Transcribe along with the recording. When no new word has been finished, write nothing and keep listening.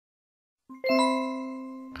Nighty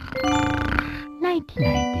nighty.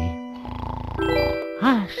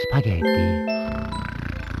 Ah, spaghetti.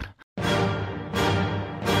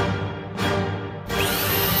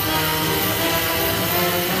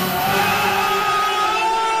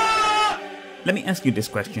 Let me ask you this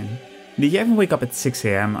question. Did you ever wake up at 6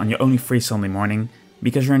 AM on your only free Sunday morning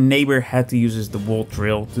because your neighbor had to use his DeWalt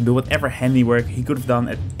drill to do whatever handiwork he could have done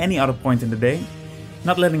at any other point in the day?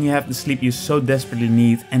 Not letting you have the sleep you so desperately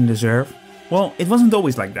need and deserve? Well, it wasn't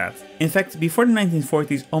always like that. In fact, before the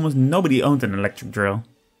 1940s, almost nobody owned an electric drill.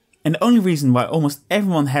 And the only reason why almost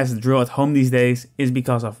everyone has a drill at home these days is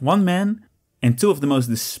because of one man and two of the most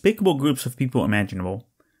despicable groups of people imaginable: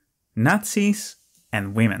 Nazis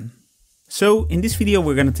and women. So in this video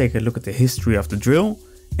we're gonna take a look at the history of the drill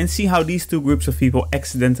and see how these two groups of people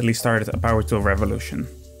accidentally started a power tool revolution.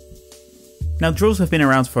 Now, drills have been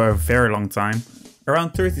around for a very long time.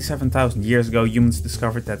 Around 37,000 years ago, humans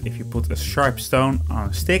discovered that if you put a sharp stone on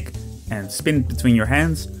a stick and spin it between your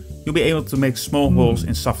hands, you'll be able to make small holes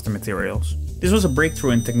in softer materials. This was a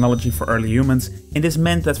breakthrough in technology for early humans, and this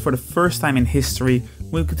meant that for the first time in history,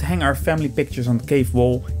 we could hang our family pictures on the cave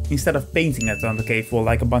wall instead of painting it on the cave wall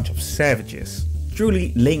like a bunch of savages,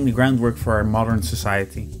 truly laying the groundwork for our modern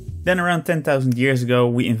society. Then around 10,000 years ago,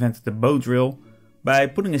 we invented the bow drill. By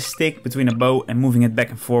putting a stick between a bow and moving it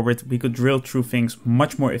back and forward, we could drill through things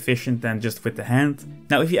much more efficient than just with the hand.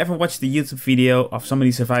 Now, if you ever watched the YouTube video of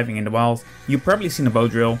somebody surviving in the wild, you've probably seen a bow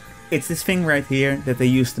drill. It's this thing right here that they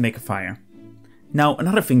used to make a fire. Now,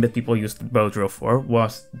 another thing that people used the bow drill for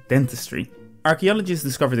was dentistry. Archaeologists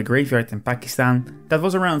discovered a graveyard in Pakistan that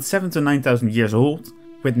was around 7,000 to 9,000 years old,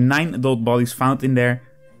 with 9 adult bodies found in there,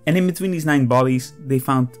 and in between these 9 bodies they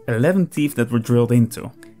found 11 teeth that were drilled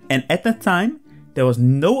into. And at that time, there was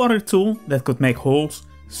no other tool that could make holes,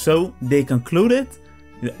 so they concluded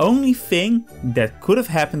the only thing that could have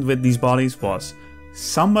happened with these bodies was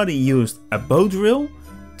somebody used a bow drill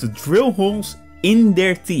to drill holes in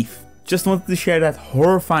their teeth. Just wanted to share that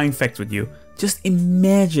horrifying fact with you. Just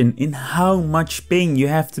imagine in how much pain you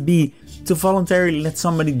have to be to voluntarily let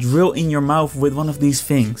somebody drill in your mouth with one of these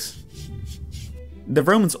things. The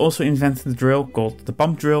Romans also invented a drill called the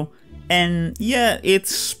pump drill, and yeah,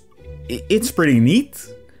 it's pretty neat.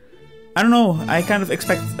 I don't know, I kind of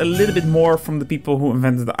expect a little bit more from the people who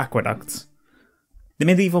invented the aqueducts. The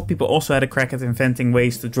medieval people also had a crack at inventing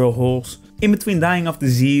ways to drill holes. In between dying of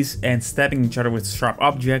disease and stabbing each other with sharp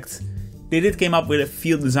objects, they did come up with a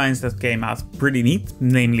few designs that came out pretty neat,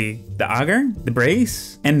 namely the auger, the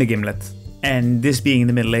brace, and the gimlet. And this being in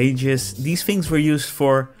the Middle Ages, these things were used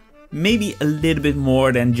for maybe a little bit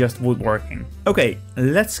more than just woodworking. Okay,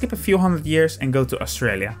 let's skip a few hundred years and go to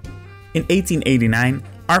Australia. In 1889,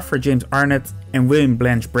 Arthur James Arnott and William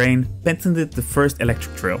Blanche Brain patented the first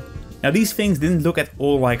electric drill. Now, these things didn't look at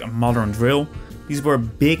all like a modern drill. These were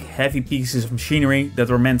big, heavy pieces of machinery that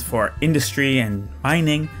were meant for industry and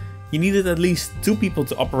mining. You needed at least 2 people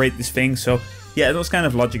to operate this thing, so yeah, it was kind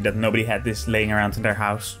of logic that nobody had this laying around in their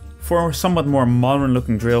house. For a somewhat more modern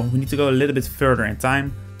looking drill, we need to go a little bit further in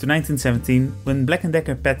time, to 1917, when Black &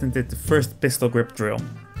 Decker patented the first pistol grip drill.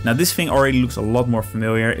 Now, this thing already looks a lot more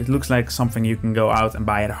familiar. It looks like something you can go out and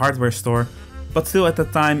buy at a hardware store, but still at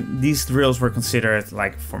that time, these drills were considered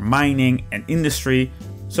like for mining and industry,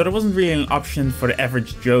 so there wasn't really an option for the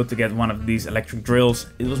average Joe to get one of these electric drills.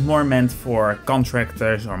 It was more meant for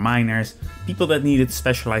contractors or miners, people that needed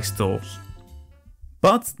specialized tools.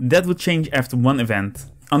 But that would change after one event.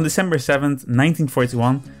 On December 7th,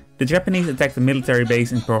 1941, the Japanese attacked a military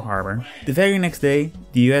base in Pearl Harbor. The very next day,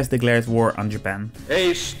 the US declared war on Japan.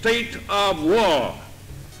 A state of war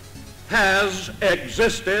has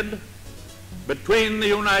existed between the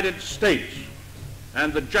United States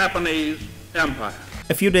and the Japanese Empire.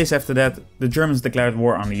 A few days after that, the Germans declared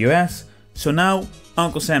war on the US, so now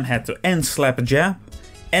Uncle Sam had to slap a Jap,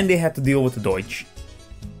 and they had to deal with the Deutsch.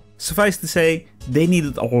 Suffice to say, they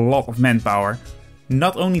needed a lot of manpower,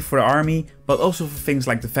 not only for the army, but also for things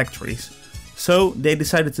like the factories. So they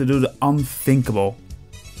decided to do the unthinkable: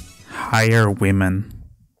 hire women.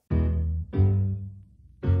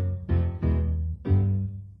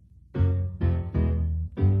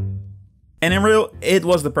 And in real, it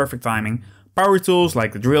was the perfect timing. Power tools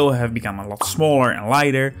like the drill have become a lot smaller and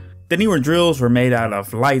lighter. The newer drills were made out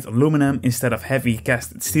of light aluminum instead of heavy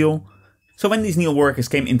casted steel. So when these new workers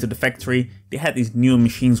came into the factory, they had these new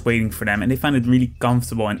machines waiting for them, and they found it really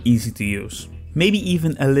comfortable and easy to use. Maybe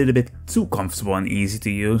even a little bit too comfortable and easy to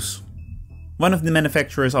use. One of the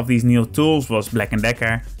manufacturers of these new tools was Black &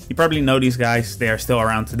 Decker. You probably know these guys, they are still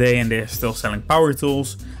around today and they're still selling power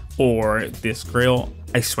tools. Or this grill.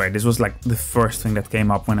 I swear, this was like the first thing that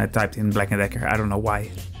came up when I typed in Black & Decker, I don't know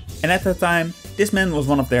why. And at that time, this man was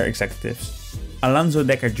one of their executives, Alonzo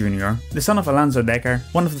Decker Jr., the son of Alonzo Decker,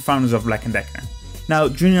 one of the founders of Black & Decker. Now,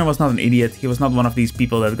 Jr. was not an idiot, he was not one of these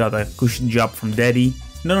people that got a cushy job from daddy.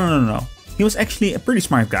 No. He was actually a pretty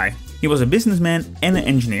smart guy. He was a businessman and an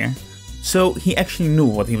engineer, so he actually knew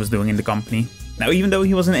what he was doing in the company. Now, even though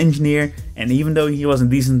he was an engineer and even though he was a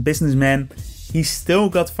decent businessman, he still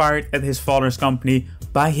got fired at his father's company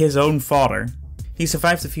by his own father. He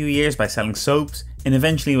survived a few years by selling soaps and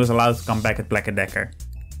eventually was allowed to come back at Black & Decker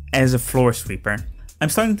as a floor sweeper. I'm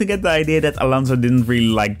starting to get the idea that Alonzo didn't really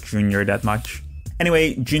like Junior that much.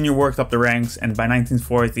 Anyway, Junior worked up the ranks and by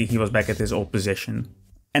 1940 he was back at his old position.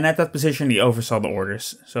 And at that position he oversaw the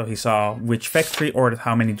orders, so he saw which factory ordered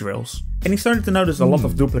how many drills. And he started to notice a lot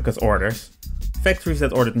of duplicate orders. Factories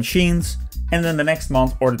that ordered machines, and then the next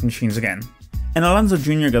month ordered machines again. And Alonzo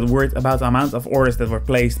Jr. got worried about the amount of orders that were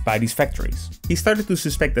placed by these factories. He started to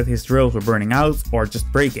suspect that his drills were burning out or just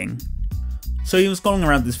breaking. So he was calling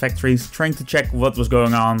around these factories, trying to check what was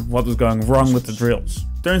going on, what was going wrong with the drills.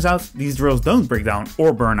 Turns out these drills don't break down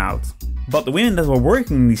or burn out. But the women that were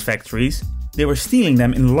working in these factories, they were stealing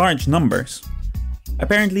them in large numbers.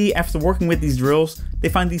 Apparently, after working with these drills, they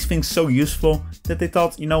found these things so useful that they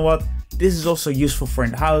thought, you know what, this is also useful for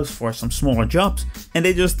in the house, for some smaller jobs, and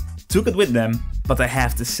they just took it with them. But I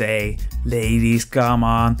have to say, ladies, come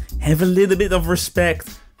on, have a little bit of respect.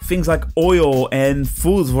 Things like oil and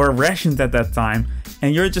food were rationed at that time,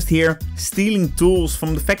 and you're just here stealing tools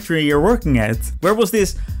from the factory you're working at. Where was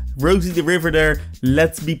this Rosie the Riveter,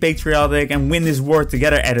 let's be patriotic and win this war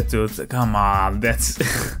together attitude? Come on, that's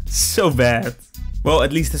so bad. Well,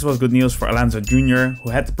 at least this was good news for Alonzo Jr., who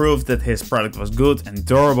had to prove that his product was good and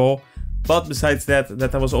durable. But besides that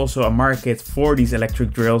there was also a market for these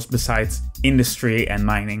electric drills besides industry and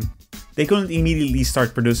mining. They couldn't immediately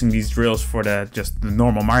start producing these drills for just the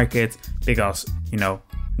normal market because, you know,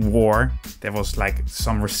 war. There was like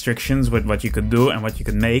some restrictions with what you could do and what you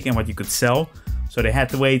could make and what you could sell. So they had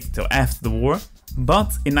to wait till after the war.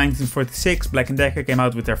 But in 1946, Black & Decker came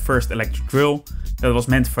out with their first electric drill that was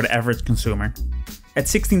meant for the average consumer. At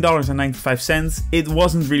 $16.95, it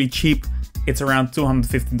wasn't really cheap. It's around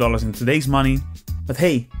 $250 in today's money. But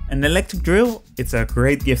hey, an electric drill, it's a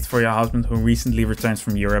great gift for your husband who recently returns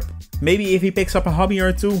from Europe. Maybe if he picks up a hobby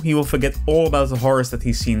or two, he will forget all about the horrors that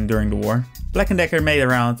he's seen during the war. Black & Decker made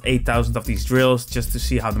around 8,000 of these drills just to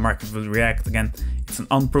see how the market would react. Again, it's an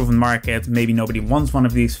unproven market, maybe nobody wants one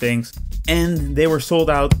of these things. And they were sold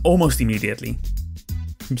out almost immediately.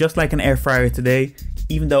 Just like an air fryer today,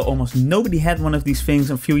 even though almost nobody had one of these things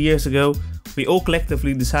a few years ago, we all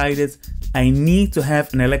collectively decided, I need to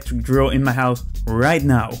have an electric drill in my house right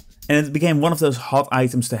now. And it became one of those hot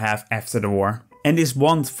items to have after the war. And this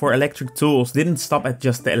want for electric tools didn't stop at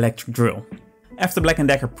just the electric drill. After Black &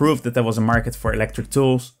 Decker proved that there was a market for electric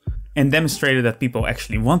tools and demonstrated that people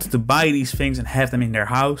actually wanted to buy these things and have them in their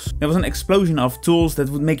house, there was an explosion of tools that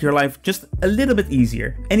would make your life just a little bit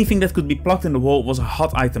easier. Anything that could be plugged in the wall was a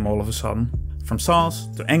hot item all of a sudden. From saws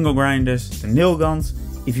to angle grinders to nail guns,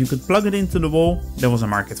 if you could plug it into the wall, there was a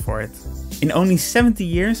market for it. In only 70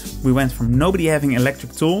 years, we went from nobody having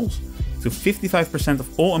electric tools to 55%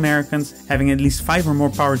 of all Americans having at least 5 or more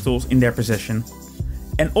power tools in their possession.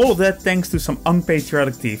 And all of that thanks to some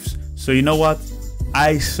unpatriotic thieves. So you know what?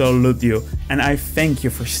 I salute you and I thank you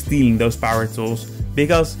for stealing those power tools.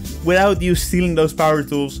 Because without you stealing those power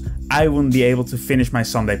tools, I wouldn't be able to finish my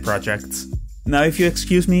Sunday projects. Now if you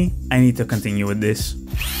excuse me, I need to continue with this.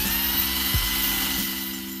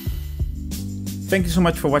 Thank you so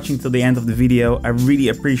much for watching till the end of the video. I really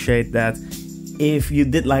appreciate that. If you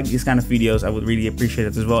did like these kind of videos, I would really appreciate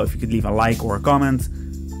it as well if you could leave a like or a comment.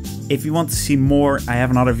 If you want to see more, I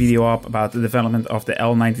have another video up about the development of the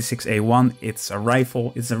L96A1. It's a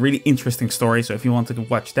rifle. It's a really interesting story, so if you want to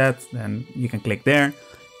watch that, then you can click there.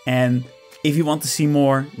 And if you want to see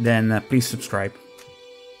more, then please subscribe.